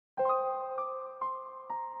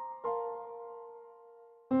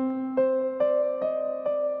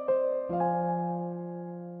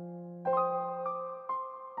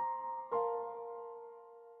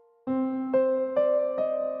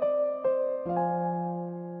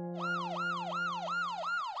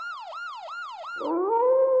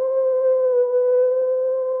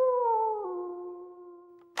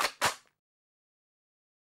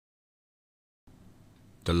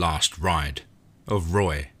The Last Ride of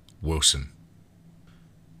Roy Wilson.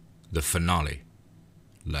 The finale.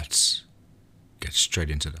 Let's get straight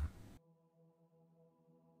into that.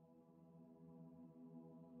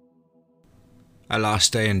 Our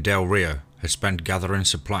last day in Del Rio had spent gathering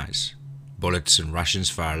supplies, bullets and rations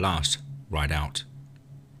for our last ride out.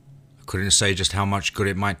 I couldn't say just how much good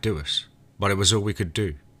it might do us, but it was all we could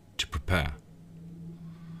do to prepare.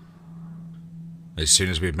 As soon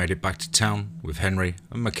as we had made it back to town with Henry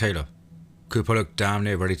and Michaela, Cooper looked damn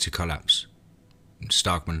near ready to collapse. And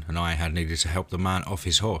Starkman and I had needed to help the man off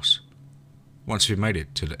his horse once we made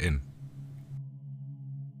it to the inn.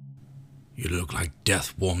 "You look like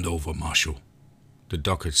death warmed over, Marshal," the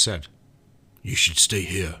doc had said. "You should stay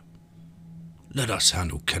here. Let us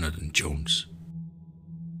handle Kenneth and Jones."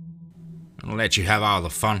 "I'll let you have all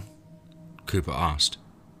the fun?" Cooper asked,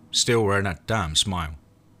 still wearing that damn smile.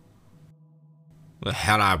 "The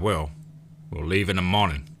hell I will. We'll leave in the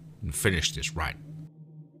morning and finish this right."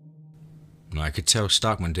 I could tell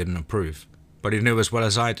Starkman didn't approve, but he knew as well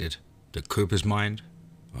as I did that Cooper's mind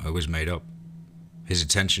was made up. His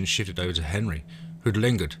attention shifted over to Henry, who'd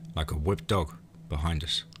lingered like a whipped dog behind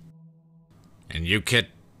us. "And you, kid,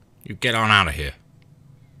 you get on out of here."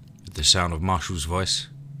 At the sound of Marshal's voice,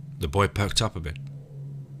 the boy perked up a bit.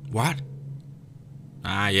 "What?"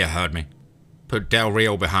 "Ah, you heard me. Put Del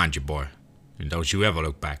Rio behind you, boy, and don't you ever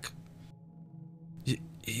look back."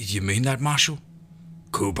 You mean that, Marshal?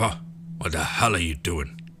 "Cooper, what the hell are you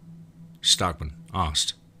doing?" Starkman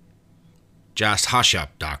asked. "Just hush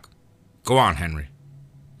up, Doc. Go on, Henry."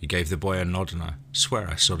 He gave the boy a nod, and I swear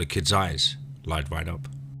I saw the kid's eyes light right up.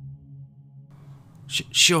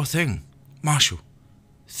 Sure thing, Marshal.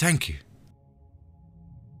 Thank you."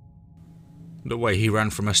 The way he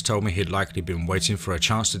ran from us told me he'd likely been waiting for a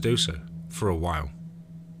chance to do so for a while.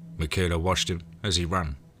 Michaela watched him as he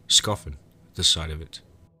ran, scoffing at the sight of it.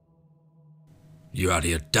 "You out of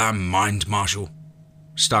your damn mind, Marshal?"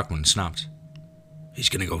 Starkman snapped. "He's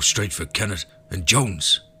gonna go straight for Kenneth and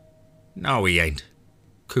Jones." "No, he ain't,"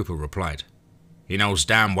 Cooper replied. "He knows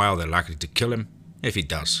damn well they're likely to kill him if he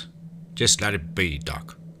does. Just let it be,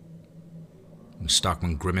 Doc." And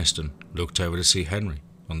Starkman grimaced and looked over to see Henry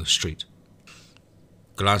on the street,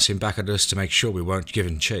 glancing back at us to make sure we weren't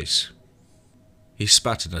giving chase. He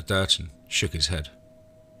spat in the dirt and shook his head,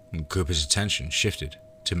 and Cooper's attention shifted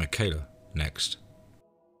to Michaela next.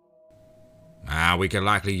 "We could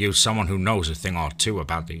likely use someone who knows a thing or two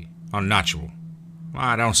about the unnatural.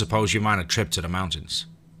 I don't suppose you mind a trip to the mountains?"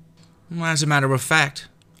 "As a matter of fact,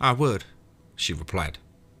 I would," she replied.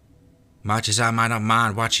 "Much as I might not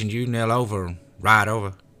mind watching you kneel over and ride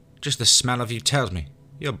over, just the smell of you tells me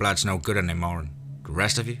your blood's no good anymore, and the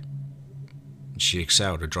rest of you?" And she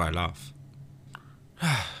exhaled a dry laugh.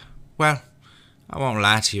 "Well, I won't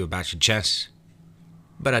lie to you about your chances,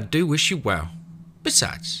 but I do wish you well.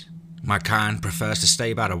 Besides, my kind prefers to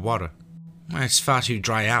stay by the water. It's far too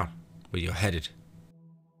dry out where you're headed."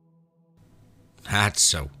 "That's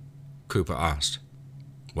so?" Cooper asked.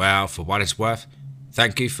 "Well, for what it's worth,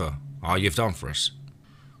 thank you for all you've done for us.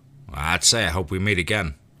 I'd say I hope we meet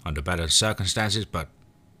again under better circumstances, but,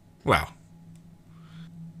 well."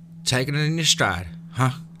 "Taking it in your stride,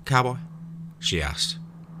 huh, Cowboy?" she asked.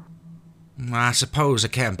 "I suppose I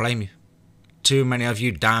can't blame you. Too many of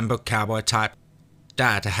you dime book cowboy type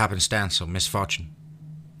died to happenstance or misfortune,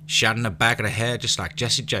 shot in the back of the head just like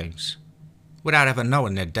Jesse James, without ever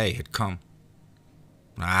knowing their day had come.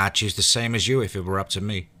 I'd choose the same as you if it were up to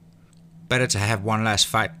me. Better to have one last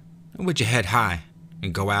fight with your head high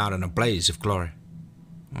and go out in a blaze of glory.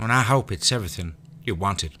 And I hope it's everything you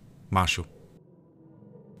wanted, Marshal."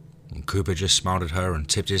 And Cooper just smiled at her and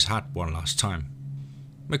tipped his hat one last time.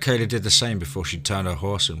 Michaela did the same before she turned her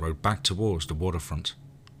horse and rode back towards the waterfront.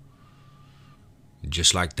 And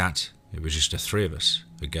just like that, it was just the three of us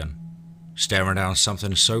again, staring down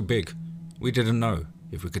something so big we didn't know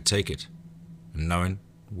if we could take it, and knowing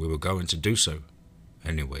we were going to do so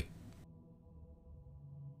anyway.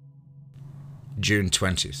 June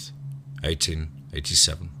 20th,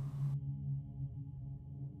 1887.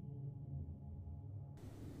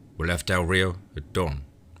 We left Del Rio at dawn,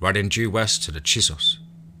 riding due west to the Chisos.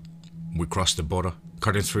 We crossed the border,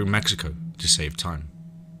 cutting through Mexico to save time.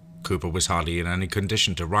 Cooper was hardly in any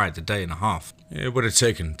condition to ride the day and a half it would have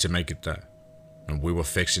taken to make it there, and we were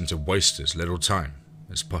fixing to waste as little time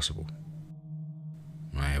as possible.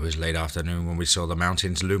 It was late afternoon when we saw the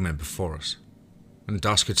mountains looming before us, and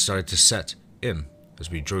dusk had started to set in as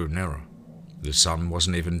we drew nearer. The sun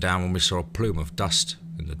wasn't even down when we saw a plume of dust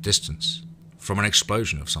in the distance from an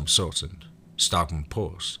explosion of some sort, and Starkman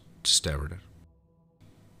paused to stare at it.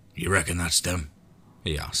 "You reckon that's them?"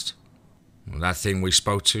 he asked. Well, that thing we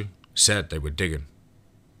spoke to said they were digging.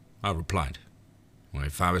 I replied, well,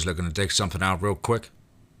 if I was looking to dig something out real quick,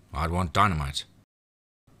 I'd want dynamite.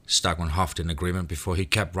 Stockman huffed in agreement before he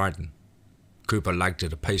kept riding. Cooper lagged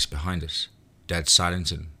at a pace behind us, dead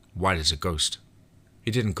silent and white as a ghost.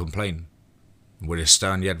 He didn't complain, with a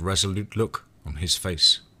stern yet resolute look on his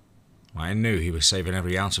face. I knew he was saving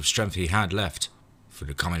every ounce of strength he had left for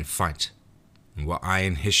the coming fight, and were I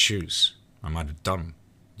in his shoes, I might have done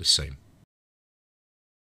the same.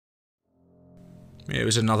 It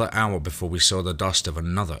was another hour before we saw the dust of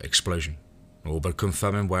another explosion, all but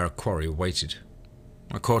confirming where our quarry waited.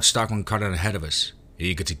 I caught Stockman cutting ahead of us,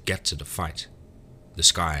 eager to get to the fight. The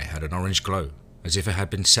sky had an orange glow, as if it had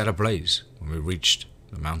been set ablaze when we reached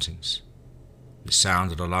the mountains. The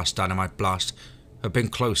sound of the last dynamite blast had been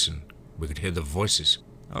close, and we could hear the voices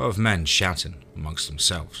of men shouting amongst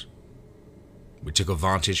themselves. We took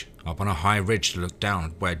advantage up on a high ridge to look down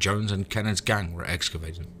at where Jones and Kennard's gang were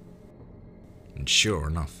excavating. And sure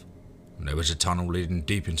enough, there was a tunnel leading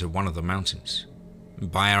deep into one of the mountains.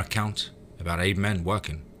 By our count, about 8 men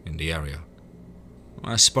working in the area.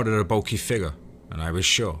 I spotted a bulky figure, and I was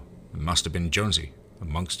sure it must have been Jonesy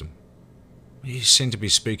amongst them. He seemed to be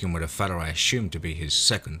speaking with a fellow I assumed to be his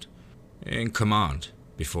second in command,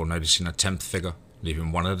 before noticing a 10th figure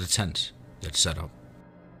leaving one of the tents they'd set up.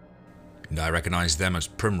 And I recognized them as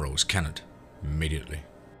Primrose Kennard immediately.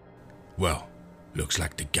 Well, looks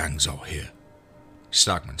like the gang's all here,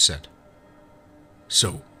 Stockman said.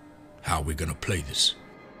 So, how are we gonna play this?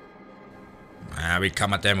 We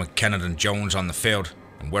come at them with Kennard and Jones on the field,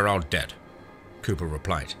 and we're all dead, Cooper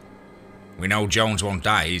replied. We know Jones won't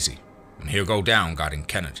die easy, and he'll go down guarding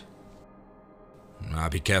Kennard.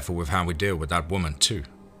 Be careful with how we deal with that woman too,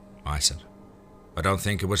 I said. I don't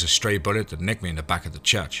think it was a stray bullet that nicked me in the back of the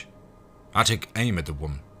church. I took aim at the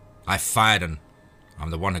woman. I fired and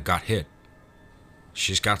I'm the one that got hit.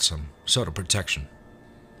 She's got some sort of protection.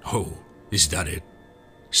 Oh, is that it?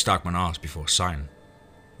 Stockman asked before sighing.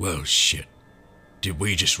 Well, shit. Did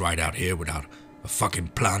we just ride out here without a fucking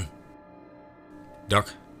plan?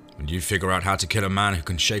 Duck, when you figure out how to kill a man who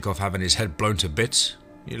can shake off having his head blown to bits,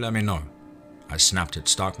 you let me know. I snapped at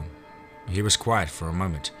Stockman. He was quiet for a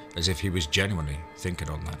moment, as if he was genuinely thinking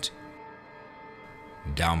on that.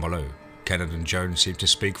 Down below, Kennard and Jones seemed to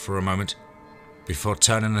speak for a moment, before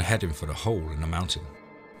turning and heading for the hole in the mountain.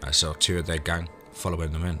 I saw 2 of their gang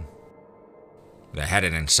following them in. They're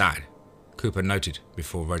heading inside, Cooper noted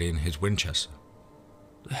before readying his Winchester.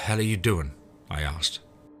 The hell are you doing? I asked.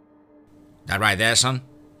 That right there, son?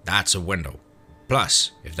 That's a window.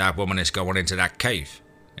 Plus, if that woman is going into that cave,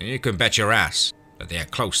 you can bet your ass that they are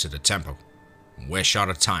close to the temple. We're short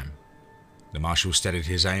of time. The marshal steadied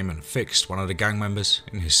his aim and fixed one of the gang members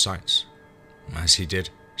in his sights. As he did,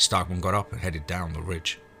 Stockman got up and headed down the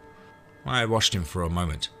ridge. I watched him for a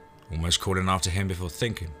moment, almost calling after him before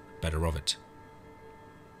thinking better of it.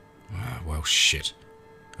 Well, shit.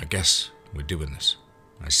 I guess we're doing this,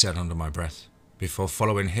 I said under my breath, before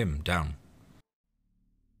following him down.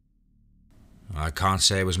 I can't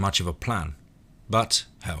say it was much of a plan, but,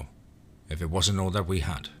 hell, if it wasn't all that we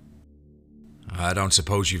had. I don't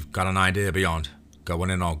suppose you've got an idea beyond going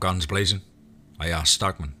in all guns blazing? I asked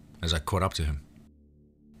Stockman as I caught up to him.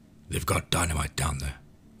 They've got dynamite down there.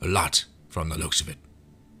 A lot, from the looks of it.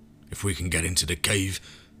 If we can get into the cave,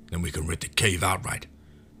 then we can rid the cave outright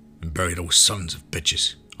and bury those sons of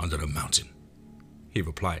bitches under the mountain, he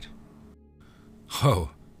replied.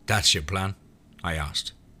 Oh, that's your plan? I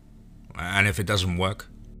asked. And if it doesn't work?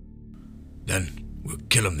 Then we'll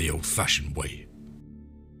kill them the old-fashioned way.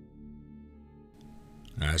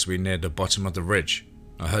 As we neared the bottom of the ridge,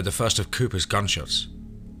 I heard the first of Cooper's gunshots.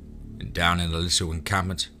 And down in the little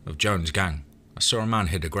encampment of Jones' gang, I saw a man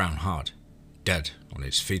hit the ground hard, dead on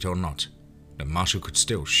his feet or not. The marshal could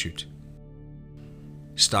still shoot.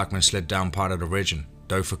 Stockman slid down part of the ridge and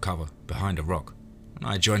dove for cover behind a rock, and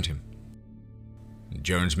I joined him.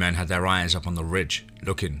 Jones' men had their eyes up on the ridge,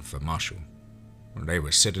 looking for Marshal. They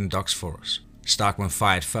were sitting ducks for us. Stockman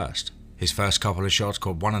fired first. His first couple of shots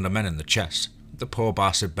caught one of the men in the chest. The poor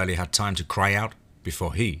bastard barely had time to cry out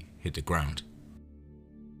before he hit the ground.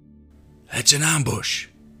 It's an ambush,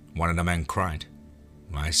 one of the men cried.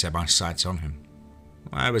 I set my sights on him.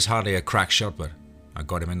 I was hardly a crack shot, but I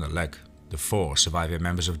got him in the leg. The 4 surviving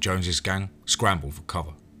members of Jones's gang scrambled for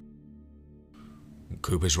cover.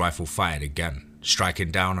 Cooper's rifle fired again,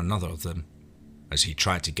 striking down another of them as he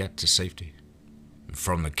tried to get to safety.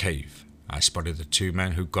 From the cave, I spotted the 2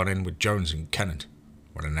 men who got in with Jones and Kennard,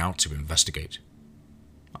 running out to investigate.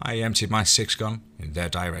 I emptied my 6 gun in their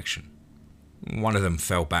direction. One of them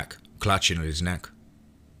fell back, clutching at his neck.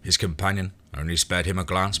 His companion only spared him a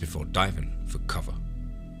glance before diving for cover.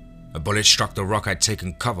 A bullet struck the rock I'd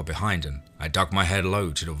taken cover behind, and I ducked my head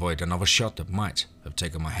low to avoid another shot that might have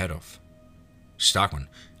taken my head off. Starkman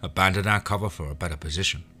abandoned our cover for a better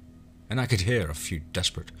position, and I could hear a few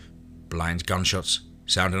desperate, blind gunshots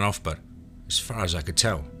sounding off, but as far as I could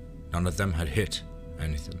tell, none of them had hit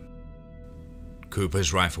anything.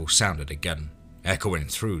 Cooper's rifle sounded again, echoing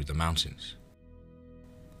through the mountains.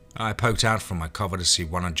 I poked out from my cover to see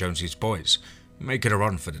one of Jonesy's boys making a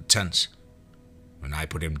run for the tents, and I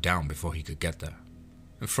put him down before he could get there.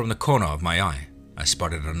 And from the corner of my eye, I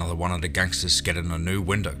spotted another one of the gangsters getting a new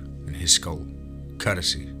window in his skull,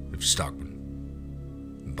 courtesy of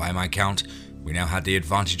Starkman. By my count, we now had the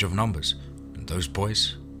advantage of numbers, and those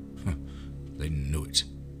boys, they knew it.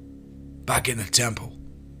 Back in the temple,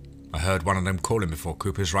 I heard one of them calling before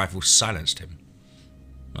Cooper's rifle silenced him.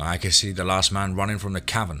 I could see the last man running from the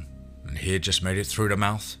cavern, and he had just made it through the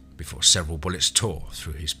mouth before several bullets tore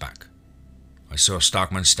through his back. I saw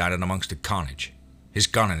Starkman standing amongst the carnage, his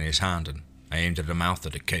gun in his hand, and aimed at the mouth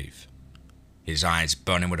of the cave, his eyes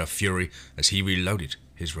burning with a fury as he reloaded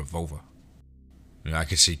his revolver. I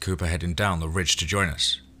could see Cooper heading down the ridge to join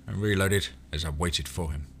us, and reloaded as I waited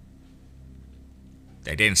for him.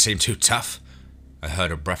 "They didn't seem too tough," I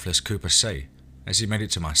heard a breathless Cooper say as he made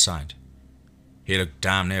it to my side. He looked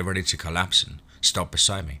damn near ready to collapse and stopped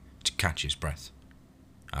beside me to catch his breath.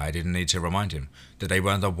 I didn't need to remind him that they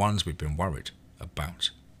weren't the ones we'd been worried about.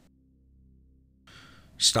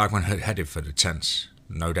 Starkman had headed for the tents,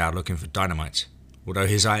 no doubt looking for dynamite, although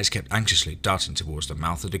his eyes kept anxiously darting towards the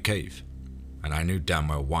mouth of the cave, and I knew damn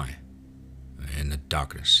well why. In the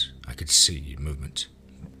darkness, I could see movement.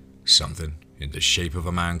 Something in the shape of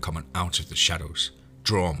a man coming out of the shadows,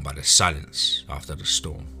 drawn by the silence after the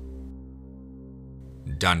storm.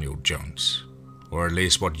 Daniel Jones, or at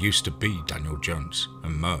least what used to be Daniel Jones,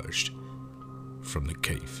 emerged from the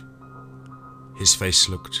cave. His face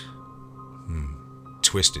looked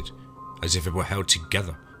twisted, as if it were held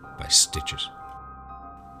together by stitches.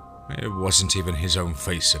 It wasn't even his own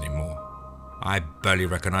face anymore. I barely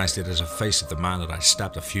recognized it as a face of the man that I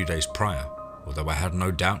stabbed a few days prior, although I had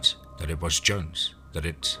no doubt that it was Jones that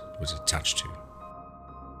it was attached to.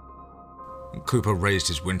 Cooper raised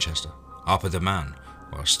his Winchester up at the man,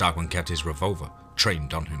 while Starkman kept his revolver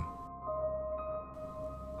trained on him.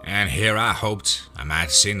 "And here I hoped I might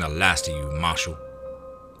have seen the last of you, Marshal,"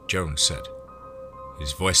 Jones said.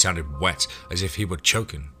 His voice sounded wet, as if he were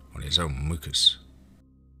choking on his own mucus.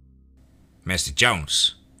 "Mr.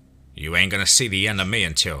 Jones, you ain't gonna see the end of me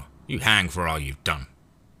until you hang for all you've done,"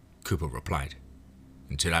 Cooper replied.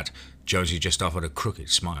 And to that, Jonesy just offered a crooked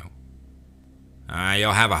smile.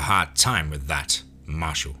 "You'll have a hard time with that,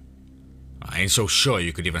 Marshal. I ain't so sure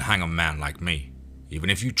you could even hang a man like me, even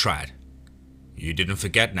if you tried. You didn't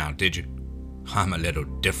forget now, did you? I'm a little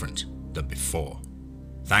different than before,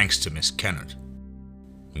 thanks to Miss Kennard."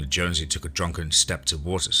 Jonesy took a drunken step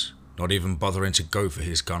towards us, not even bothering to go for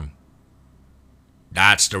his gun.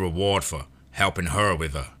 "That's the reward for helping her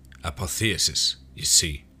with her apotheosis, you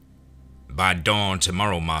see. By dawn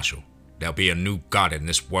tomorrow, Marshal, there'll be a new god in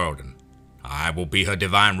this world, and I will be her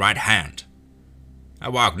divine right hand. I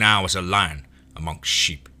walk now as a lion amongst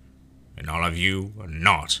sheep, and all of you are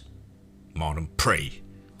not more than prey,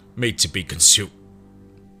 meat to be consumed."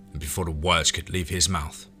 And before the words could leave his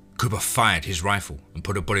mouth, Cooper fired his rifle and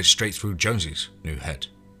put a bullet straight through Jonesy's new head.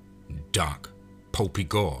 Dark, pulpy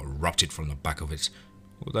gore erupted from the back of it,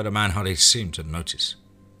 although the man hardly seemed to notice,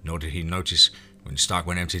 nor did he notice when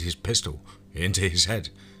Starkman emptied his pistol into his head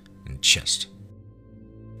and chest.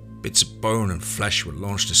 Bits of bone and flesh were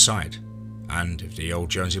launched aside, and if the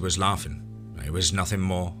old Jonesy was laughing, it was nothing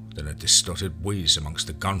more than a distorted wheeze amongst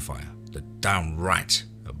the gunfire that downright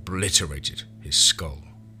obliterated his skull.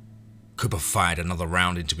 Cooper fired another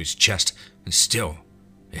round into his chest, and still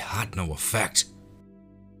it had no effect.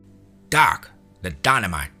 "Doc, the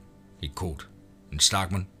dynamite," he called, and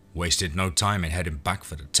Starkman wasted no time in heading back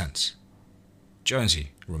for the tents.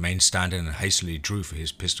 Jonesy remained standing and hastily drew for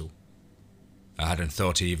his pistol. I hadn't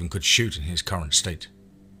thought he even could shoot in his current state.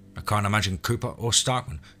 I can't imagine Cooper or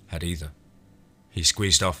Starkman had either. He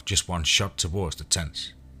squeezed off just one shot towards the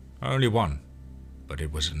tents. Only one, but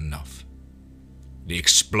it was enough. The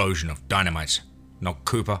explosion of dynamite knocked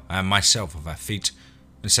Cooper and myself off our feet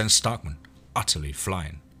and sent Starkman utterly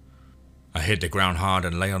flying. I hit the ground hard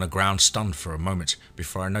and lay on the ground stunned for a moment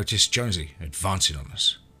before I noticed Jonesy advancing on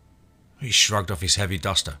us. He shrugged off his heavy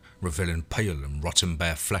duster, revealing pale and rotten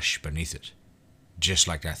bare flesh beneath it. Just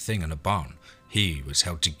like that thing in the barn, he was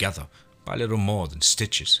held together by little more than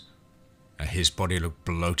stitches, and his body looked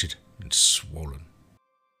bloated and swollen.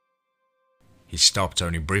 He stopped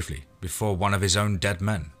only briefly before one of his own dead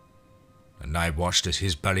men, and I watched as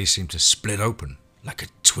his belly seemed to split open like a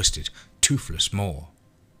twisted, toothless maw,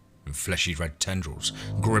 and fleshy red tendrils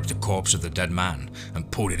gripped the corpse of the dead man and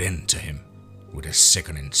pulled it into him with a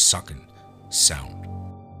sickening sucking sound.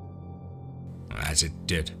 As it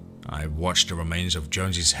did, I watched the remains of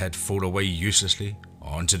Jonesy's head fall away uselessly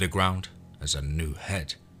onto the ground as a new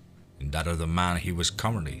head, and that of the man he was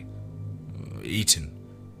currently eating,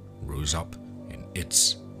 rose up in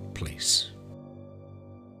its place.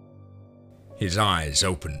 His eyes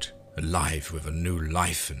opened, alive with a new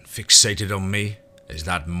life, and fixated on me as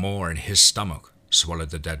that maw in his stomach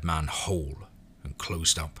swallowed the dead man whole and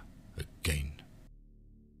closed up again.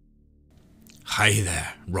 "Hey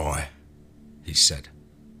there, Roy," he said,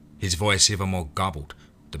 his voice even more garbled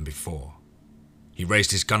than before. He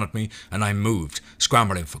raised his gun at me, and I moved,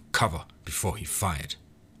 scrambling for cover before he fired.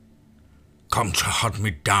 "Come to hunt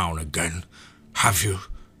me down again, have you?"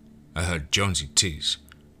 I heard Jonesy tease.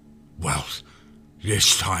 "Well,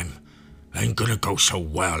 this time ain't gonna go so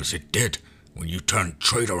well as it did when you turned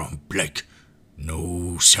traitor on Blake.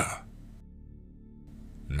 No, sir."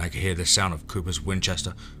 And I could hear the sound of Cooper's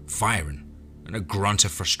Winchester firing and a grunt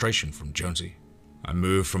of frustration from Jonesy. I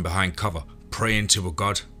moved from behind cover, praying to a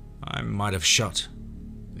god I might have shot,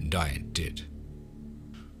 and I did.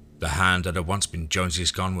 The hand that had once been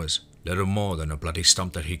Jonesy's gun was little more than a bloody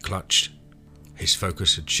stump that he clutched. His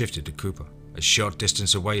focus had shifted to Cooper, a short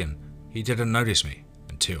distance away, and he didn't notice me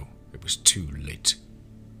until it was too late.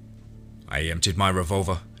 I emptied my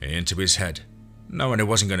revolver into his head, knowing it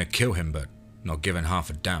wasn't going to kill him, but not giving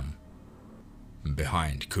half a damn.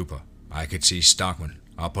 Behind Cooper, I could see Starkman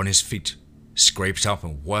up on his feet, scraped up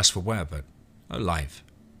and worse for wear, but alive.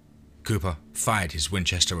 Cooper fired his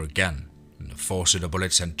Winchester again, and the force of the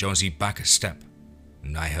bullet sent Jonesy back a step,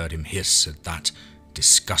 and I heard him hiss at that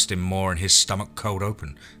disgusting maw in his stomach cold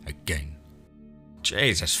open again.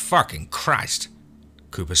 Jesus fucking Christ!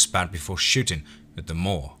 Cooper spat before shooting at the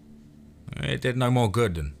maw. It did no more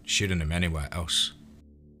good than shooting him anywhere else.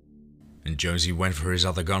 And Jonesy went for his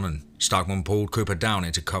other gun, and Starkman pulled Cooper down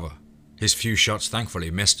into cover. His few shots thankfully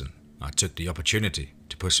missed, and I took the opportunity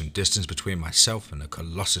to put some distance between myself and the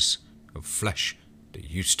colossus of flesh that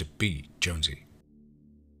used to be Jonesy.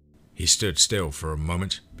 He stood still for a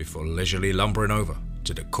moment before leisurely lumbering over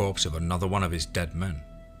to the corpse of another one of his dead men.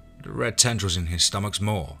 The red tendrils in his stomach's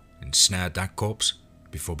maw ensnared that corpse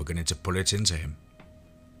before beginning to pull it into him.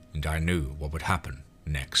 And I knew what would happen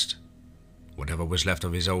next. Whatever was left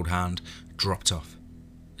of his old hand dropped off,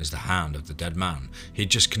 as the hand of the dead man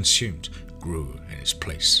he'd just consumed grew in its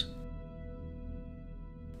place.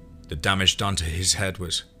 The damage done to his head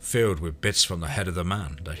was filled with bits from the head of the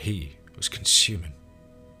man that he was consuming.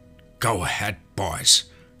 "Go ahead, boys.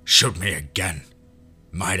 Shoot me again.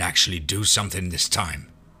 Might actually do something this time,"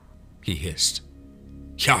 he hissed.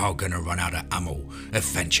 "Y'all gonna run out of ammo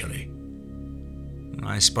eventually."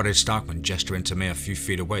 I spotted Starkman gesturing to me a few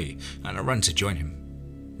feet away, and I ran to join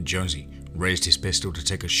him. Jonesy raised his pistol to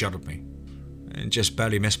take a shot at me, and just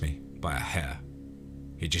barely missed me by a hair.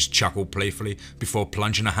 He just chuckled playfully before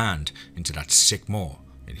plunging a hand into that sick maw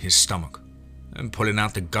in his stomach and pulling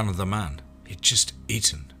out the gun of the man he'd just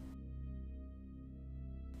eaten.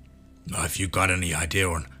 "Now, if you got any idea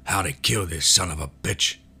on how to kill this son of a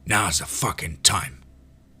bitch, now's the fucking time,"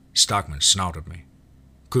 Starkman snarled at me.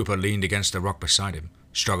 Cooper leaned against the rock beside him,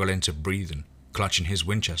 struggling to breathe and clutching his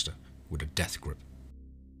Winchester with a death grip.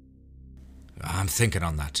 "I'm thinking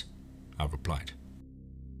on that," I replied.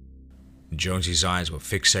 Jonesy's eyes were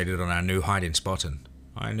fixated on our new hiding spot, and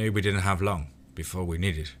I knew we didn't have long before we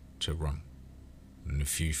needed to run. And a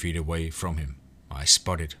few feet away from him, I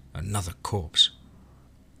spotted another corpse.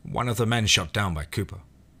 One of the men shot down by Cooper.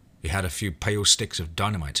 He had a few pale sticks of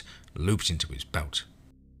dynamite looped into his belt.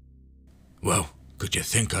 "Well, could you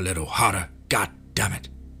think a little harder? God damn it,"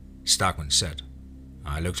 Starkman said.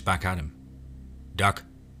 I looked back at him. "Duck,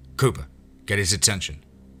 Cooper, get his attention,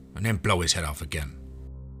 and then blow his head off again."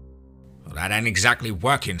 "Well, that ain't exactly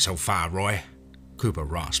working so far, Roy," Cooper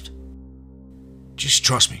rasped. "Just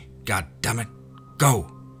trust me, god damn it,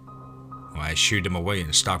 go!" I shooed him away,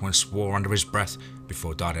 and Starkman swore under his breath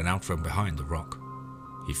before darting out from behind the rock.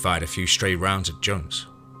 He fired a few stray rounds at Jones.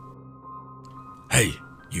 "Hey,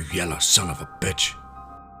 you yellow son of a bitch."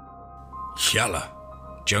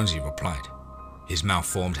 "Yellow," Jonesy replied, his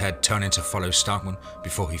malformed head turning to follow Starkman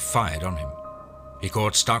before he fired on him. He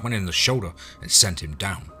caught Starkman in the shoulder and sent him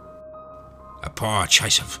down. "A poor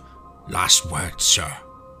choice of last words, sir,"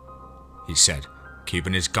 he said,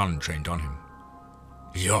 keeping his gun trained on him.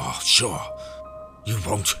 "You're sure you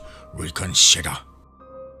won't reconsider?"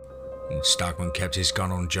 and Starkman kept his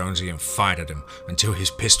gun on Jonesy and fired at him until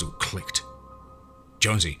his pistol clicked.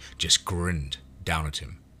 Jonesy just grinned down at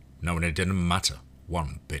him, knowing it didn't matter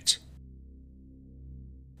one bit.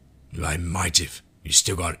 "I might if you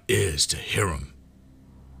still got ears to hear 'em."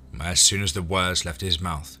 As soon as the words left his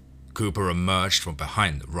mouth, Cooper emerged from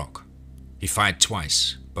behind the rock. He fired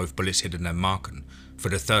twice, both bullets hitting their mark, and for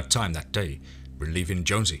the third time that day, relieving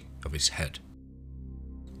Jonesy of his head.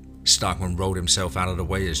 Starkman rolled himself out of the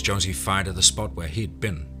way as Jonesy fired at the spot where he'd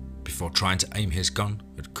been, before trying to aim his gun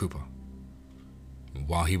at Cooper.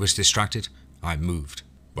 While he was distracted, I moved,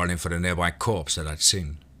 running for the nearby corpse that I'd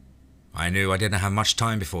seen. I knew I didn't have much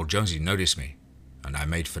time before Jonesy noticed me, and I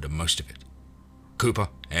made for the most of it. Cooper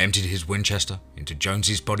emptied his Winchester into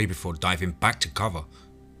Jonesy's body before diving back to cover,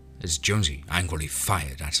 as Jonesy angrily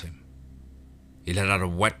fired at him. He let out a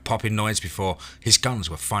wet popping noise before his guns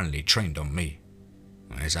were finally trained on me.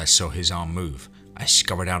 As I saw his arm move, I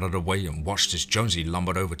scurried out of the way and watched as Jonesy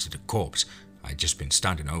lumbered over to the corpse I'd just been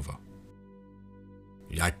standing over.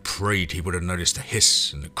 I prayed he would have noticed the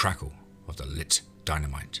hiss and the crackle of the lit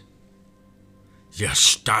dynamite. "You're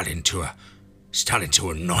starting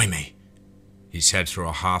to annoy me," he said through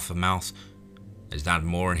a half a mouth, as that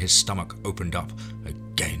maw in his stomach opened up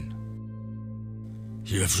again.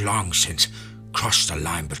 "You have long since crossed the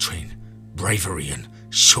line between bravery and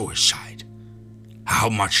suicide. How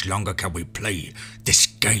much longer can we play this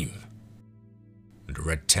game?" And the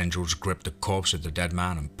red tendrils gripped the corpse of the dead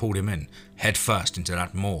man and pulled him in, head first into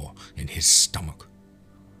that maw in his stomach.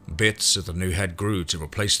 Bits of the new head grew to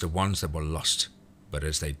replace the ones that were lost, but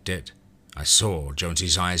as they did, I saw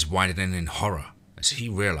Jonesy's eyes widening in horror as he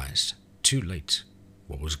realized, too late,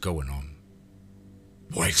 what was going on.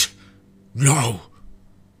 "Wait! No!"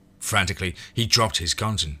 Frantically, he dropped his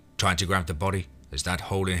guns and tried to grab the body as that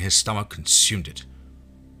hole in his stomach consumed it.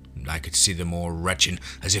 And I could see the maw retching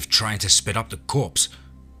as if trying to spit up the corpse,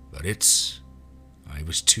 but I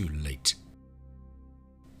was too late.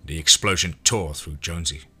 The explosion tore through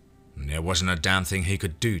Jonesy, and there wasn't a damn thing he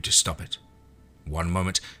could do to stop it. One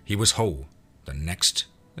moment he was whole, the next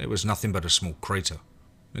there was nothing but a small crater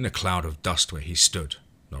in a cloud of dust where he stood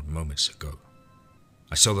not moments ago.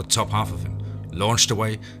 I saw the top half of him launched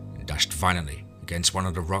away and dashed violently against one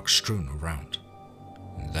of the rocks strewn around,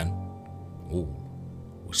 and then all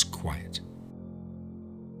was quiet.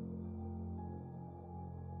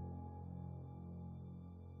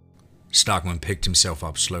 Starkman picked himself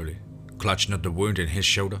up slowly, clutching at the wound in his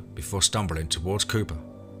shoulder before stumbling towards Cooper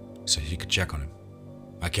so he could check on him.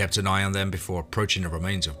 I kept an eye on them before approaching the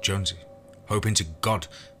remains of Jonesy, hoping to God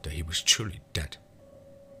that he was truly dead.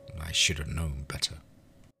 I should have known better.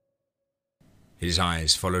 His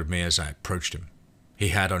eyes followed me as I approached him. He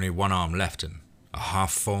had only one arm left and a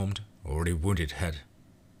half-formed, already wounded head,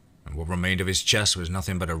 and what remained of his chest was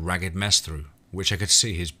nothing but a ragged mess through which I could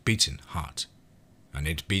see his beating heart, and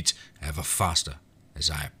it beat ever faster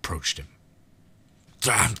as I approached him.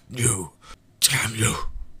 Damn you!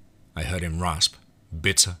 I heard him rasp,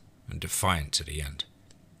 bitter and defiant to the end.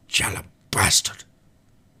 "Yellow bastard!"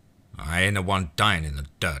 "I ain't the one dying in the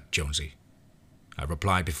dirt, Jonesy," I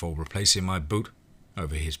replied before replacing my boot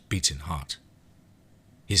over his beating heart.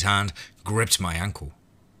 His hand gripped my ankle,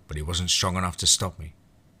 but he wasn't strong enough to stop me.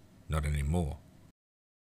 Not anymore.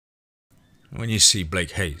 "When you see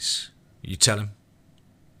Blake Hayes, you tell him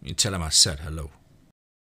I said hello."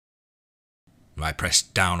 I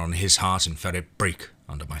pressed down on his heart and felt it break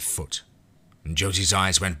under my foot, and Josie's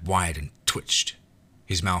eyes went wide and twitched.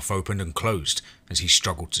 His mouth opened and closed as he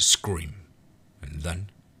struggled to scream, and then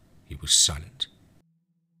he was silent.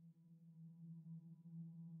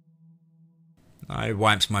 I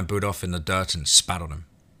wiped my boot off in the dirt and spat on him,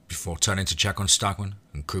 before turning to check on Starkman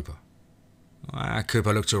and Cooper.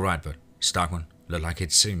 Cooper looked alright, but Starkman looked like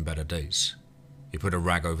he'd seen better days. He put a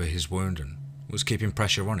rag over his wound and was keeping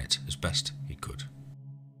pressure on it as best he could.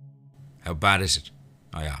 "How bad is it?"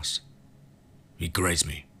 I asked. "He grazed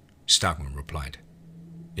me," Starkman replied.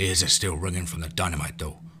 "Ears are still ringing from the dynamite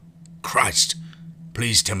though. Christ!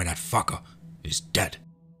 Please tell me that fucker is dead."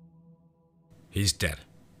 "He's dead,"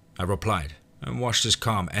 I replied, and watched as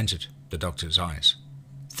calm entered the doctor's eyes.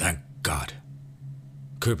 "Thank God."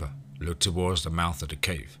 Cooper looked towards the mouth of the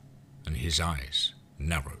cave, and his eyes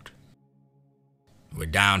narrowed. "We're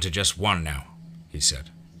down to just one now," he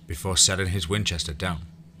said, before setting his Winchester down.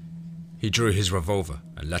 He drew his revolver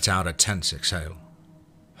and let out a tense exhale.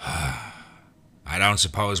 "I don't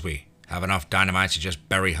suppose we have enough dynamite to just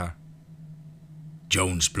bury her?"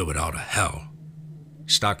 "Jones blew it out of hell,"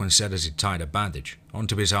 Starkman said as he tied a bandage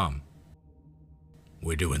onto his arm.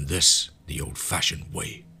 "We're doing this the old-fashioned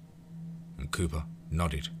way." And Cooper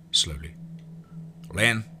nodded slowly.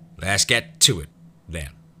 "Then, Let's get to it, then.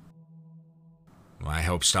 I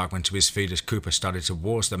helped Starkman to his feet as Cooper started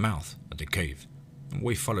towards the mouth of the cave, and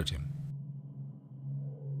we followed him.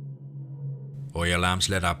 Oil lamps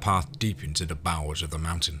led our path deep into the bowels of the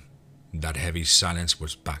mountain. That heavy silence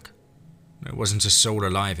was back. There wasn't a soul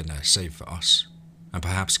alive in there save for us, and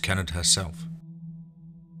perhaps Kenneth herself.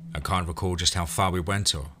 I can't recall just how far we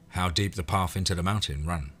went or how deep the path into the mountain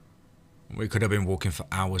ran. We could have been walking for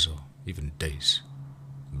hours or even days.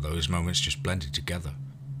 Those moments just blended together,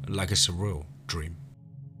 like a surreal dream.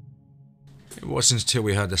 It wasn't until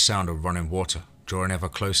we heard the sound of running water drawing ever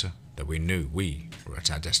closer that we knew we were at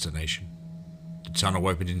our destination. The tunnel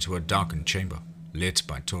opened into a darkened chamber, lit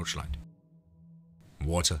by torchlight.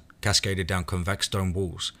 Water cascaded down convex stone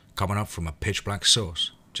walls, coming up from a pitch-black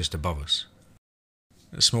source just above us.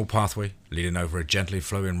 A small pathway leading over a gently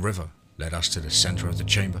flowing river led us to the center of the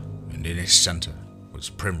chamber, and in its center was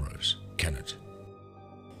Primrose Kenneth.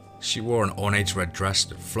 She wore an ornate red dress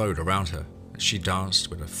that flowed around her as she danced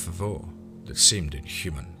with a fervor that seemed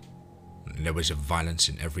inhuman. And there was a violence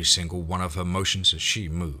in every single one of her motions as she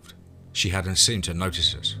moved. She hadn't seemed to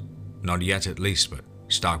notice us, not yet at least, but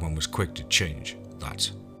Starkman was quick to change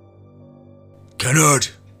that.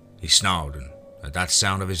 Kenneth! He snarled, and at that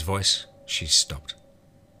sound of his voice, she stopped.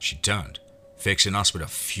 She turned, fixing us with a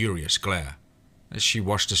furious glare, as she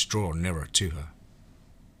watched us draw nearer to her.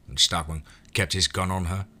 And Starkman kept his gun on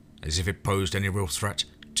her, as if it posed any real threat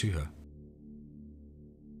to her.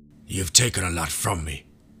 You've taken a lot from me.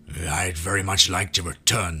 I'd very much like to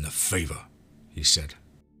return the favor, he said.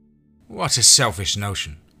 What a selfish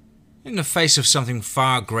notion. In the face of something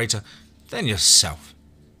far greater than yourself,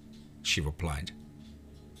 she replied.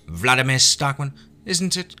 Vladimir Starkman,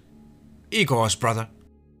 isn't it? Igor's brother.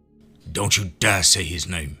 Don't you dare say his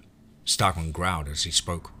name, Starkman growled as he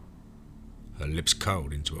spoke. Her lips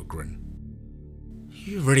curled into a grin.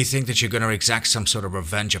 You really think that you're going to exact some sort of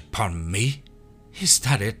revenge upon me? Is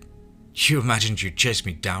that it? You imagined you'd chase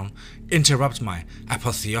me down, interrupt my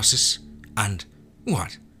apotheosis, and,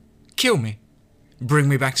 what, kill me? Bring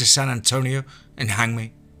me back to San Antonio and hang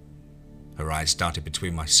me? Her eyes darted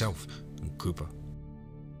between myself and Cooper.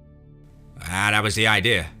 That was the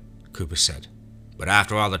idea, Cooper said. But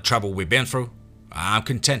after all the trouble we've been through, I'm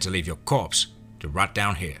content to leave your corpse to rot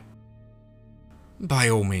down here. By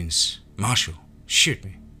all means, Marshal, shoot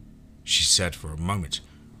me, she said for a moment.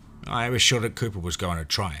 I was sure that Cooper was going to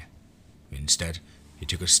try. Instead, he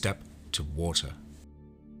took a step toward her.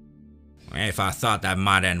 If I thought that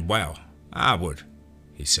might end well, I would,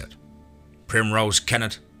 he said. Primrose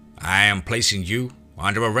Kenneth, I am placing you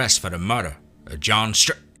under arrest for the murder of John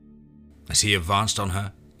As he advanced on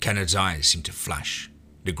her, Kenneth's eyes seemed to flash.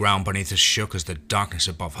 The ground beneath us shook as the darkness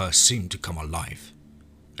above her seemed to come alive.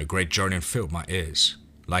 A great droning filled my ears,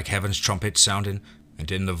 like heaven's trumpet sounding, and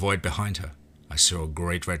in the void behind her, I saw a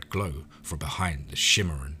great red glow from behind the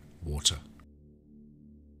shimmering water.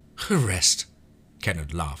 Arrest,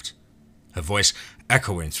 Kenneth laughed, her voice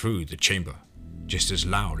echoing through the chamber, just as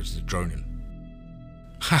loud as the droning.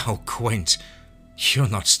 How quaint! You'll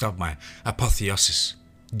not stop my apotheosis,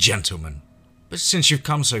 gentlemen. But since you've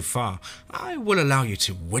come so far, I will allow you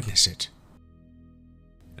to witness it.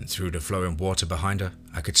 And through the flowing water behind her,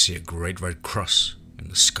 I could see a great red cross in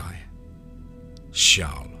the sky.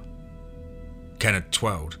 Charles. Kenneth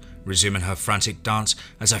twirled, resuming her frantic dance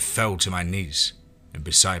as I fell to my knees, and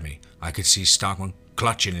beside me I could see Starkman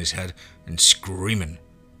clutching his head and screaming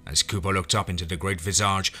as Cooper looked up into the great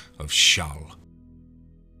visage of Charles.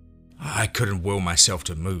 I couldn't will myself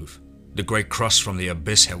to move. The great cross from the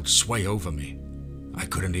abyss held sway over me. I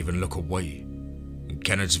couldn't even look away, and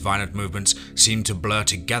Kenneth's violent movements seemed to blur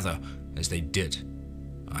together as they did.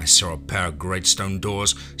 I saw a pair of great stone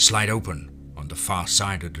doors slide open on the far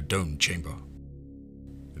side of the dome chamber.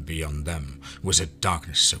 Beyond them was a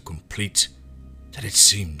darkness so complete that it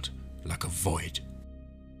seemed like a void.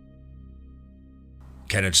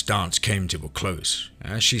 Kenneth's dance came to a close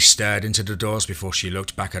as she stared into the doors before she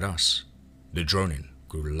looked back at us. The droning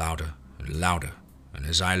grew louder and louder, and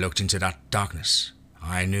as I looked into that darkness,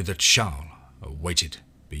 I knew that Charles awaited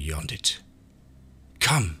beyond it.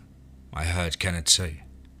 Come, I heard Kenneth say.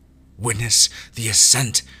 Witness the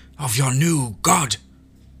ascent of your new god.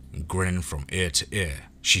 And grinning from ear to ear,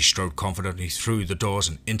 she strode confidently through the doors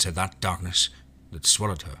and into that darkness that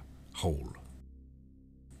swallowed her whole.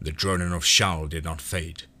 The droning of Charles did not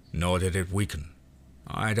fade, nor did it weaken.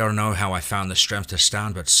 I don't know how I found the strength to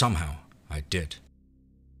stand, but somehow I did.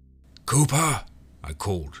 Cooper, I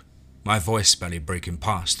called, my voice barely breaking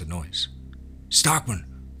past the noise. Starkman,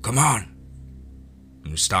 come on.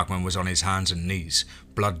 And Starkman was on his hands and knees,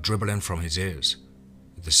 blood dribbling from his ears.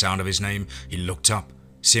 At the sound of his name, he looked up,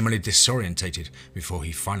 seemingly disorientated before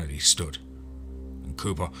he finally stood. And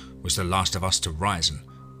Cooper was the last of us to rise, and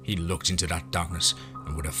he looked into that darkness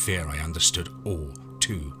and with a fear I understood all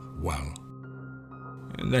too well.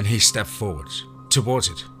 And then he stepped forwards, towards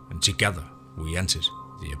it, and together we entered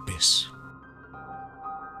the abyss.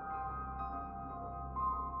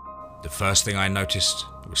 The first thing I noticed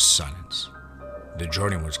was silence. The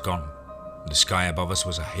droning was gone. The sky above us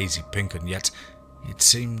was a hazy pink, and yet it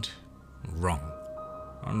seemed wrong,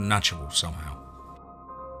 unnatural somehow.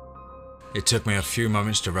 It took me a few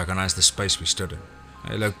moments to recognize the space we stood in.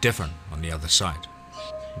 It looked different on the other side.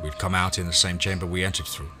 We'd come out in the same chamber we entered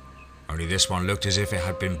through, only this one looked as if it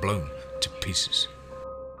had been blown to pieces.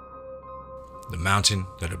 The mountain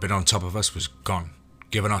that had been on top of us was gone,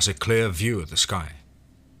 giving us a clear view of the sky.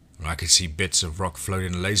 I could see bits of rock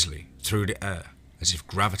floating lazily through the air, as if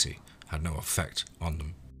gravity had no effect on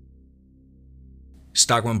them.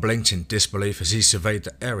 Stagman blinked in disbelief as he surveyed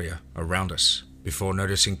the area around us, before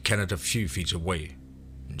noticing Kenneth a few feet away,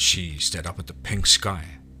 and she stared up at the pink sky,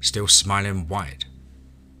 still smiling wide.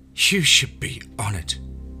 "You should be on it,"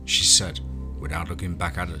 she said, without looking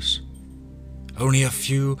back at us. "Only a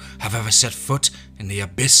few have ever set foot in the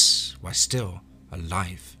abyss while still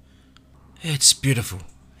alive. It's beautiful,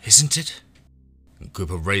 isn't it?" And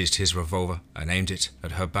Cooper raised his revolver and aimed it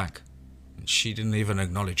at her back, and she didn't even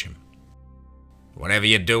acknowledge him. "Whatever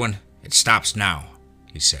you're doing, it stops now,"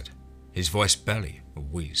 he said, his voice barely a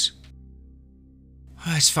wheeze.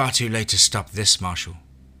 "It's far too late to stop this, Marshal,"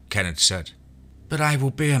 Kenneth said. "But I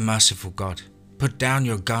will be a merciful God. Put down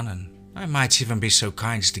your gun, and I might even be so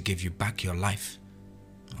kind as to give you back your life.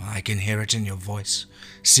 I can hear it in your voice,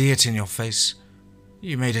 see it in your face.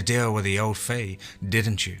 You made a deal with the old Fae,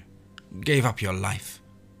 didn't you? Gave up your life.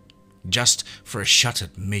 Just for a shot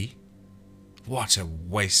at me? What a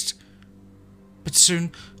waste. But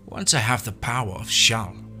soon, once I have the power of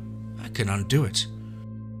Shal, I can undo it.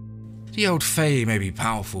 The old Fae may be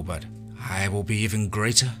powerful, but I will be even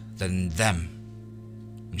greater than them."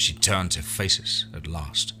 And she turned to face us at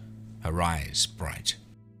last, her eyes bright.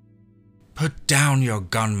 "Put down your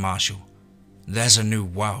gun, Marshal. There's a new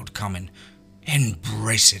world coming.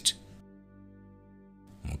 Embrace it."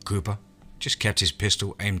 And Cooper just kept his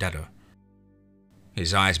pistol aimed at her.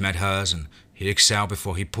 His eyes met hers, and he exhaled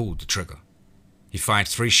before he pulled the trigger. He fired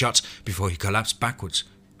 3 shots before he collapsed backwards,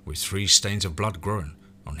 with 3 stains of blood growing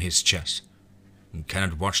on his chest, and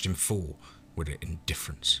Kenneth watched him fall with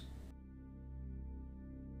indifference.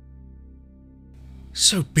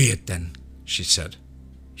 "So be it then," she said.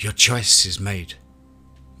 "Your choice is made."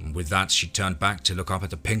 And with that she turned back to look up at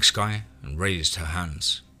the pink sky and raised her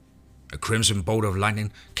hands. A crimson bolt of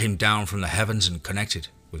lightning came down from the heavens and connected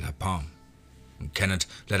with her palm. And Kenneth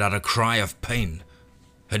let out a cry of pain.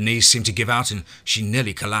 Her knees seemed to give out and she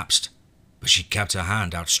nearly collapsed, but she kept her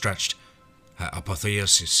hand outstretched. Her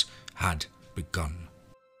apotheosis had begun.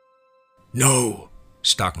 "No!"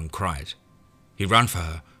 Starkman cried. He ran for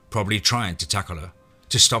her, probably trying to tackle her,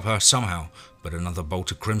 to stop her somehow, but another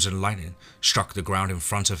bolt of crimson lightning struck the ground in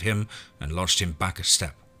front of him and launched him back a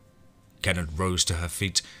step. Kenneth rose to her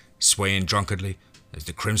feet, swaying drunkenly as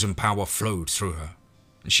the crimson power flowed through her,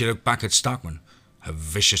 and she looked back at Starkman. Her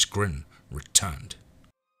vicious grin returned.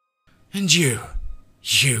 "And you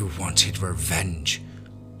wanted revenge,"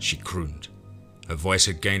 she crooned. Her voice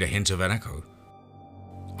had gained a hint of an echo.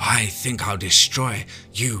 "I think I'll destroy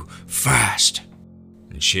you first."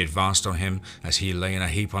 And she advanced on him as he lay in a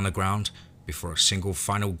heap on the ground before a single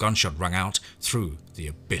final gunshot rang out through the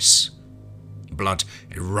abyss. Blood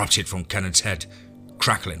erupted from Kenneth's head,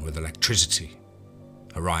 crackling with electricity.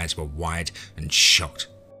 Her eyes were wide and shocked.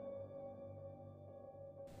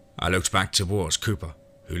 I looked back towards Cooper,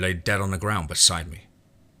 who lay dead on the ground beside me,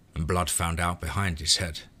 and blood found out behind his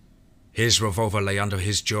head. His revolver lay under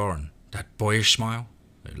his jaw, and that boyish smile,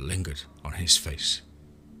 it lingered on his face.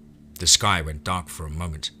 The sky went dark for a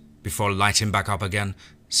moment, before lighting back up again,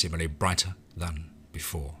 seemingly brighter than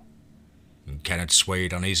before. And Kenneth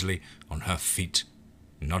swayed uneasily on her feet,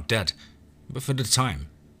 not dead, but for the time,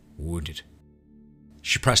 wounded.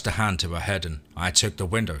 She pressed a hand to her head, and I took the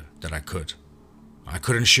window that I could. I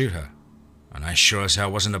couldn't shoot her, and I sure as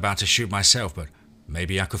hell wasn't about to shoot myself, but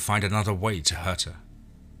maybe I could find another way to hurt her.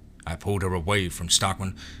 I pulled her away from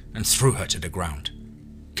Starkman and threw her to the ground.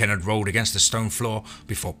 Kenneth rolled against the stone floor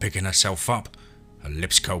before picking herself up, her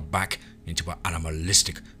lips curled back into an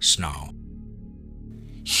animalistic snarl.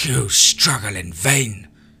 "You struggle in vain,"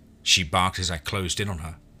 she barked as I closed in on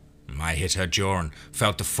her. I hit her jaw and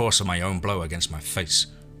felt the force of my own blow against my face.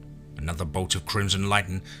 Another bolt of crimson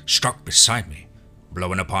lightning struck beside me,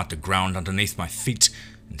 blowing apart the ground underneath my feet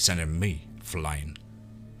and sending me flying.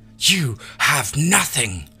 You have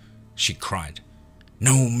nothing, she cried.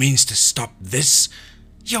 No means to stop this.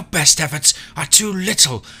 Your best efforts are too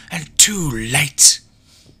little and too late.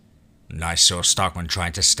 And I saw Starkman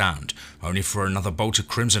trying to stand, only for another bolt of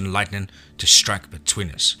crimson lightning to strike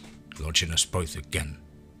between us, launching us both again.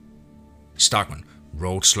 Starkman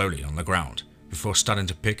rolled slowly on the ground before starting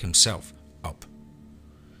to pick himself up.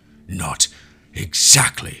 Not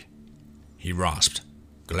exactly, he rasped,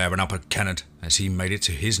 glaring up at Kenneth as he made it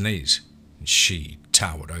to his knees, and she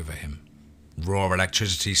towered over him, raw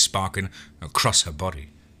electricity sparking across her body,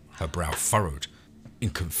 her brow furrowed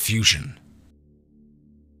in confusion.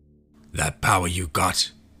 That power you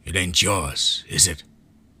got, it ain't yours, is it?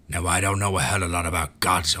 Now I don't know a hell of a lot about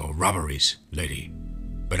gods or robberies, lady,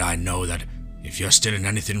 but I know that if you're stealing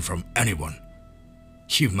anything from anyone,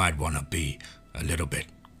 you might want to be a little bit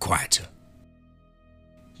quieter.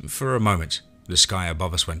 For a moment, the sky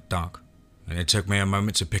above us went dark, and it took me a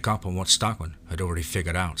moment to pick up on what Starkman had already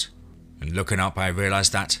figured out. And looking up, I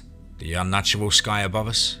realized that the unnatural sky above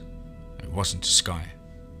us, it wasn't a sky.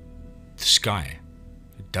 The sky,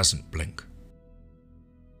 it doesn't blink.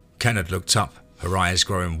 Kenneth looked up, her eyes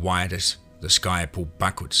growing wide as the sky pulled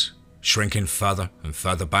backwards, shrinking further and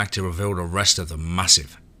further back to reveal the rest of the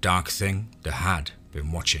massive, dark thing that had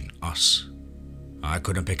been watching us. I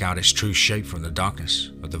couldn't pick out its true shape from the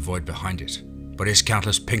darkness of the void behind it, but its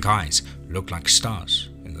countless pink eyes looked like stars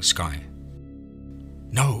in the sky.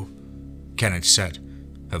 No, Kenneth said,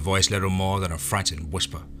 her voice little more than a frightened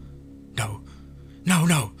whisper. No, no,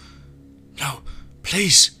 no, no,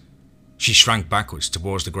 please. She shrank backwards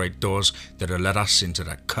towards the great doors that had led us into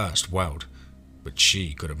that cursed world, but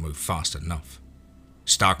she could have moved fast enough.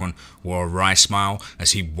 Starkman wore a wry smile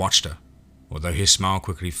as he watched her, although his smile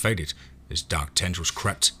quickly faded as dark tendrils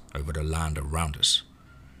crept over the land around us.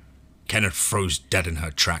 Kenneth froze dead in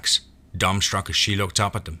her tracks, dumbstruck as she looked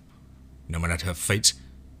up at them, knowing that her fate,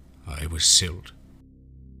 it was sealed.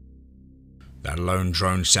 That lone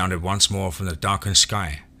drone sounded once more from the darkened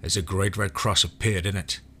sky as a great red cross appeared in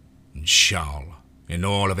it, and Shal, in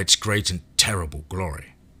all of its great and terrible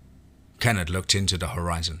glory. Kenneth looked into the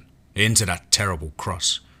horizon, into that terrible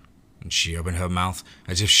cross, and she opened her mouth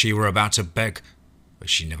as if she were about to beg, but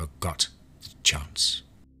she never got the chance.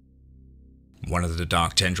 One of the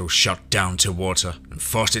dark tendrils shot down towards her and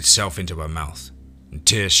forced itself into her mouth, and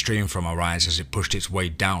tears streamed from her eyes as it pushed its way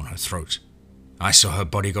down her throat. I saw her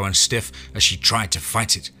body going stiff as she tried to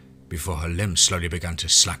fight it, before her limbs slowly began to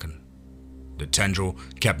slacken. The tendril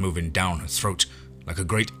kept moving down her throat like a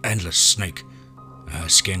great endless snake, and her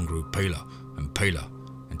skin grew paler and paler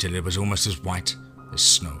until it was almost as white as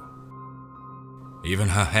snow. Even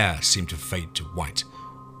her hair seemed to fade to white,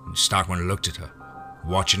 and Starkman looked at her,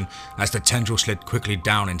 watching as the tendril slid quickly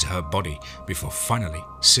down into her body before finally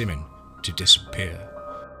seeming to disappear.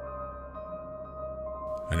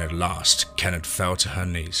 And at last Kenneth fell to her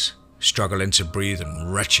knees, struggling to breathe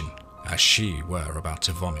and retching as she were about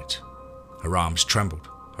to vomit. Her arms trembled,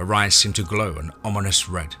 her eyes seemed to glow an ominous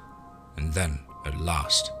red, and then, at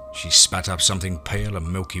last, she spat up something pale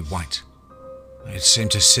and milky white. It seemed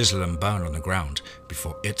to sizzle and burn on the ground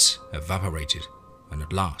before it evaporated, and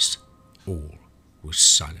at last, all was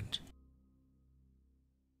silent.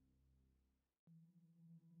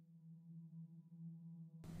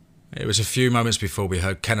 It was a few moments before we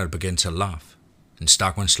heard Kenneth begin to laugh, and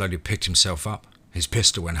Starkman slowly picked himself up, his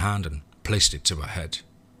pistol in hand, and placed it to her head,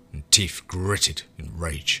 and teeth gritted in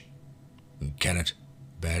rage. And Kenneth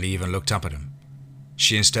barely even looked up at him.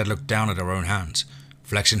 She instead looked down at her own hands,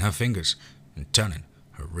 flexing her fingers and turning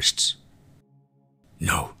her wrists.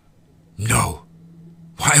 No, no,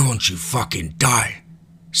 why won't you fucking die?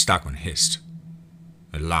 Starkman hissed.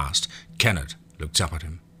 At last, Kenneth looked up at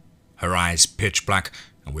him, her eyes pitch black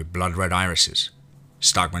and with blood-red irises.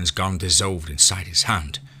 Starkman's gun dissolved inside his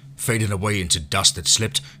hand, fading away into dust that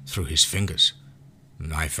slipped through his fingers,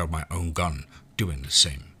 and I felt my own gun doing the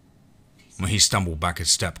same. When he stumbled back a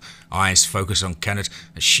step, eyes focused on Kenneth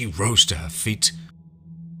as she rose to her feet.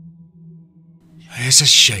 It's a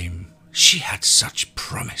shame she had such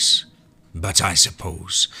promise, but I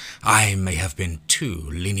suppose I may have been too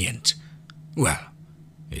lenient. Well,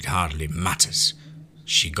 it hardly matters.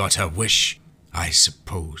 She got her wish, I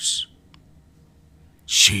suppose.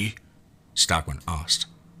 She? Starkman asked.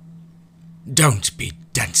 Don't be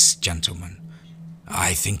dense, gentlemen.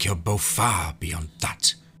 I think you're both far beyond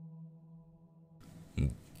that.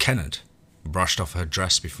 Kenneth brushed off her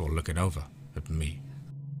dress before looking over at me.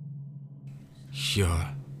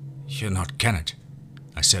 You're not Kenneth,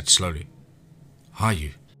 I said slowly. Are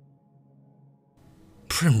you?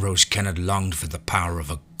 Primrose Kenneth longed for the power of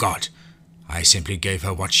a god. I simply gave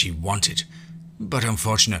her what she wanted. But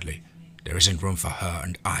unfortunately, there isn't room for her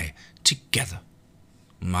and I together.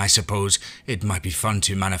 I suppose it might be fun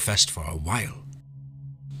to manifest for a while.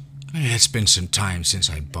 It's been some time since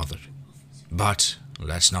I bothered, but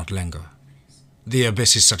let's not linger. The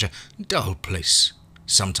Abyss is such a dull place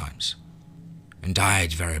sometimes, and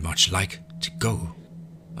I'd very much like to go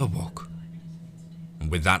a walk.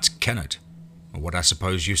 With that, Kenneth, or what I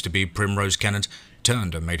suppose used to be Primrose Kenneth,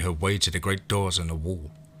 turned and made her way to the great doors in the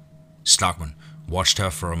wall. Starkman watched her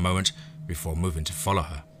for a moment before moving to follow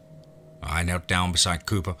her. I knelt down beside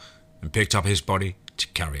Cooper and picked up his body to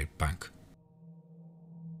carry it back.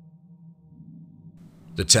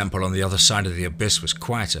 The temple on the other side of the Abyss was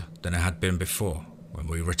quieter than it had been before when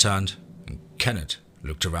we returned, and Kenneth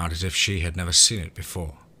looked around as if she had never seen it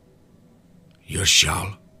before. "You're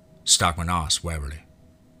Shal?" Starkman asked warily.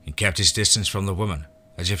 He kept his distance from the woman,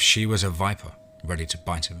 as if she was a viper ready to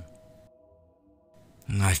bite him.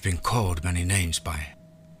 "I've been called many names by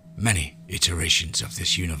many iterations of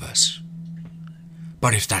this universe.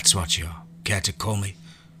 But if that's what you care to call me,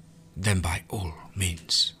 then by all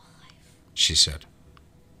means," she said,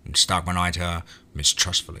 and Starkman eyed her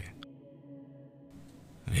mistrustfully.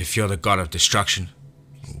 "If you're the god of destruction,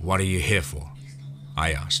 what are you here for?"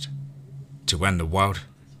 I asked. "To end the world?"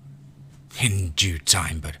 "In due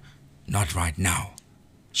time, but not right now,"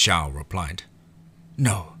 Shao replied.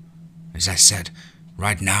 "No, as I said,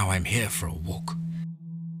 right now I'm here for a walk.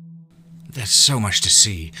 There's so much to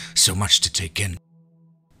see, so much to take in.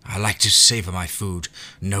 I like to savor my food,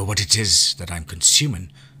 know what it is that I'm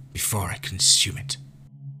consuming before I consume it.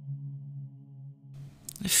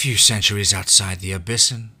 A few centuries outside the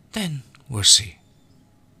Abyss, and then we'll see."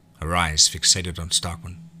 Her eyes fixated on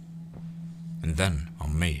Starkman, and then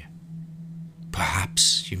on me.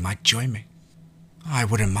 "Perhaps you might join me. I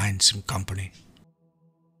wouldn't mind some company."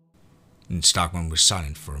 And Starkman was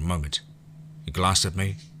silent for a moment. He glanced at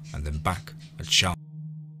me and then back at Shao.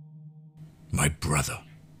 "My brother,"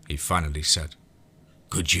 he finally said.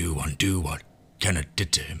 "Could you undo what Kenneth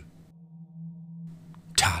did to him?"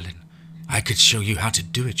 "Darling, I could show you how to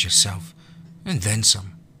do it yourself, and then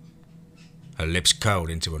some." Her lips curled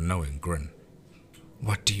into a knowing grin.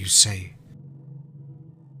 "What do you say?"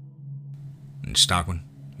 And Starkman,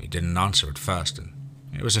 he didn't answer at first, and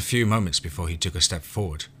it was a few moments before he took a step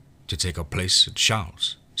forward to take a place at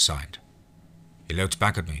Charles' side. He looked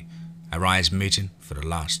back at me, our eyes meeting for the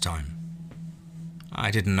last time.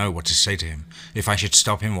 I didn't know what to say to him, if I should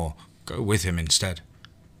stop him or go with him instead.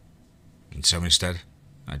 And so instead,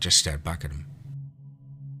 I just stared back at him.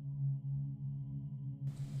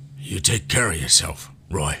 "You take care of yourself,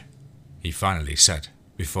 Roy," he finally said,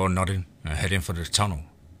 before nodding and heading for the tunnel,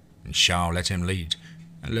 and Shao let him lead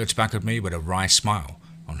and looked back at me with a wry smile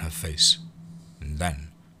on her face. And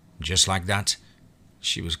then, just like that,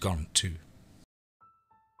 she was gone too.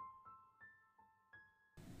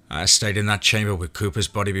 I stayed in that chamber with Cooper's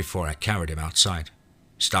body before I carried him outside.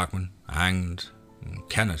 Starkman, hanged, and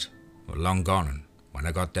Kenneth were long gone, and when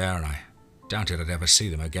I got there, I doubted I'd ever see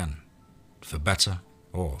them again, for better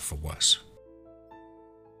or for worse.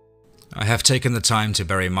 I have taken the time to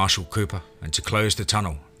bury Marshal Cooper and to close the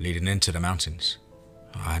tunnel leading into the mountains.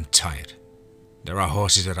 I'm tired. There are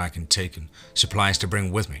horses that I can take and supplies to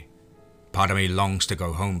bring with me. Part of me longs to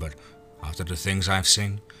go home, but after the things I've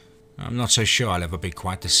seen, I'm not so sure I'll ever be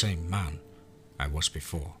quite the same man I was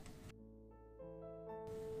before.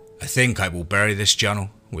 I think I will bury this journal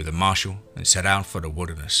with the Marshal and set out for the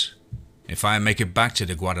wilderness. If I make it back to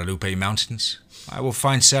the Guadalupe Mountains, I will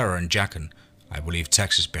find Sarah and Jack, and I will leave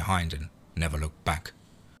Texas behind and never look back.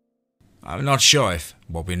 I'm not sure if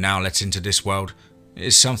what we now let into this world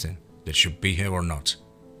is something that should be here or not.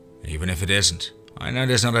 Even if it isn't, I know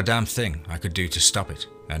there's not a damn thing I could do to stop it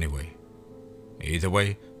anyway. Either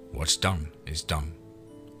way, what's done is done,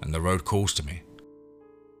 and the road calls to me.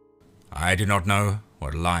 I do not know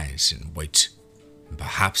what lies in wait, and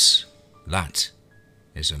perhaps that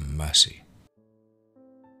is a mercy.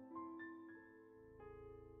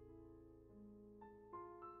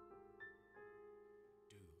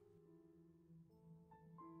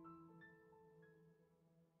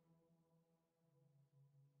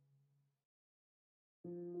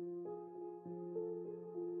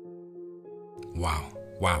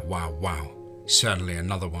 Wow. Certainly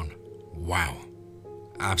another one. Wow.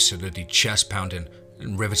 Absolutely chest-pounding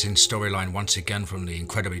and riveting storyline once again from the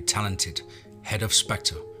incredibly talented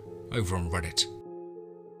HeadOfSpectre over on Reddit.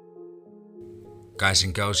 Guys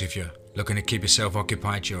and girls, if you're looking to keep yourself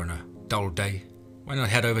occupied during a dull day, why not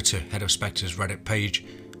head over to HeadOfSpectre's Reddit page,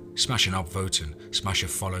 smash an upvote and smash a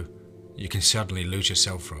follow. You can certainly lose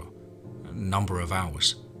yourself for a number of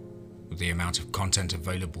hours with the amount of content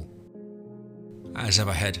available. As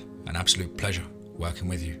ever, Head, an absolute pleasure working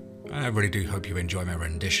with you. I really do hope you enjoy my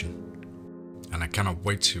rendition. And I cannot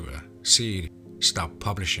wait to see you start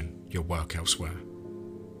publishing your work elsewhere.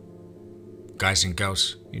 Guys and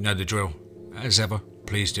girls, you know the drill. As ever,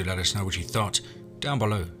 please do let us know what you thought down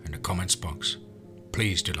below in the comments box.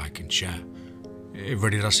 Please do like and share. It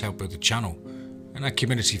really does help build the channel and our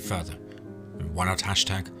community further. And why not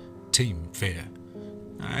hashtag TeamFEAR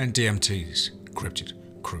and DMT's Cryptid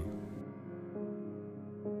crew.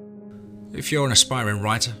 If you're an aspiring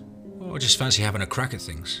writer or just fancy having a crack at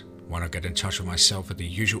things, why not get in touch with myself at the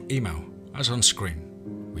usual email as on screen,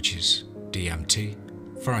 which is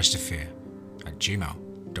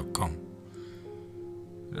dmtforestofear@gmail.com.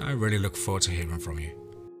 I really look forward to hearing from you.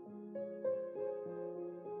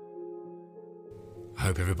 I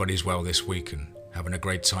hope everybody's well this week and having a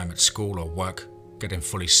great time at school or work, getting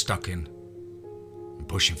fully stuck in and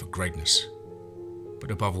pushing for greatness. But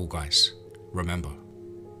above all, guys, remember,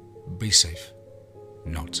 be safe,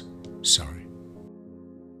 not sorry.